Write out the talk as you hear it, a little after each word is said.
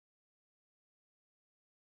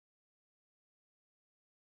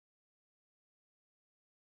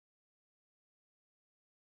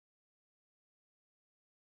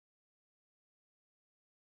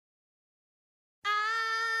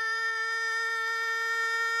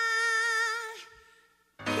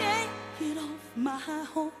my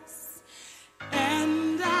horse,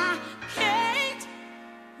 and I can't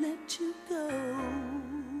let you go.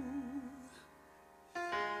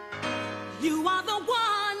 You are the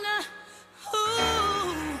one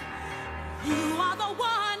you are the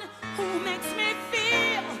one who makes me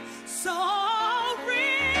feel so real.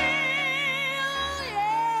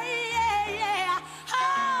 Yeah, yeah, yeah.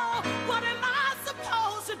 Oh, what am I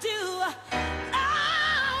supposed to do?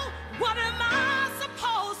 Oh, what am I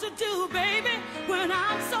supposed to do, baby, when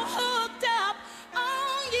I'm so hooked up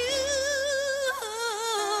on you?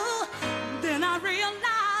 Then I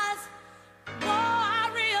realize, oh, I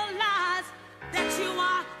realize that you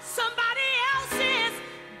are somebody else's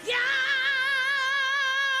guy.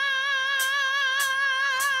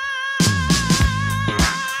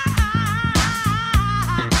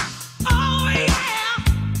 Oh yeah.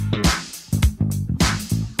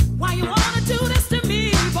 Why you wanna do this to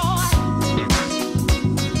me, boy?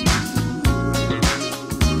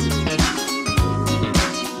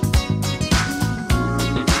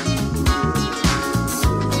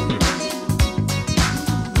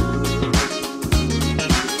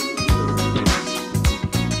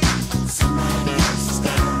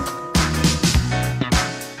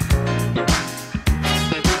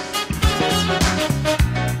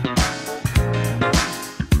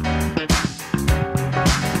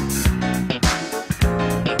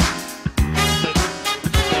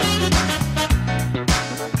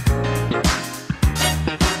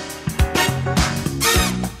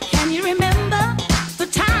 Can you remember the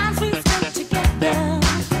times we spent together,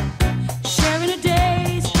 sharing the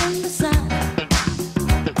days in the sun?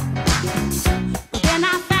 But then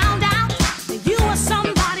I found out that you were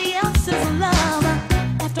somebody else's love.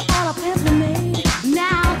 After all our plans were made,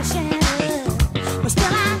 now they're shattered. But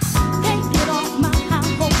still I can't get off my high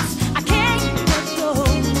horse. I can't let go.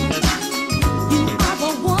 You are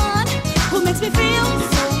the one who makes me feel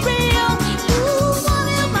so real. Ooh, what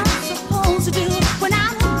am I supposed to do when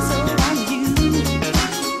I'm so on you?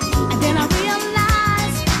 And then I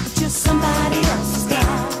realize that you're somebody else's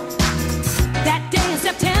guy. That day in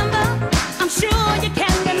September, I'm sure you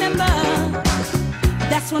can remember.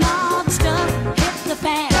 That's when all the stuff hit the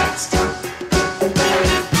fan.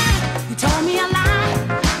 You told me a lie,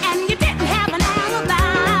 and you didn't have an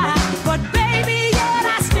alibi. But baby, yet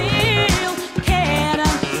I still cared.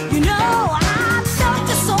 You know I loved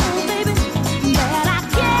you so, baby, that I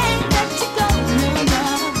can't let you go. No, no.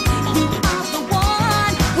 You are the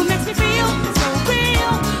one who makes me feel so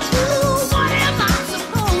real. Ooh, what am I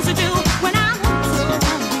supposed to do when I'm so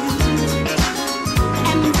on you?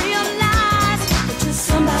 And realize that you're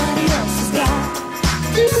somebody else's guy.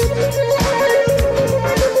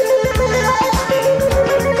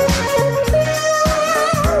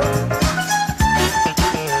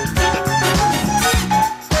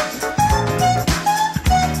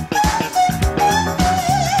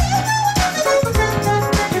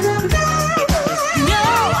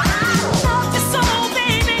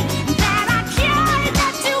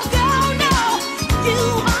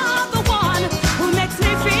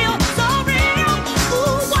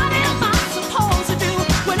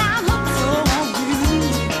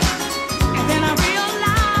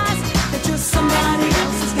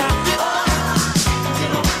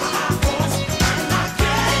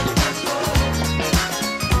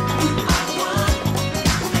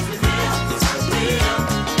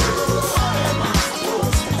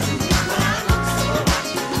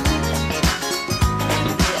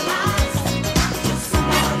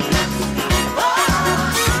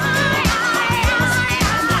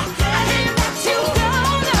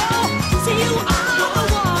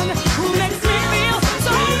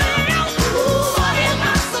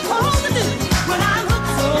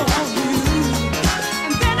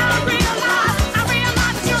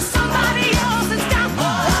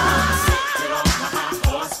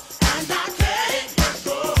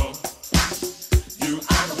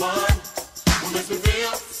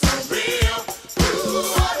 So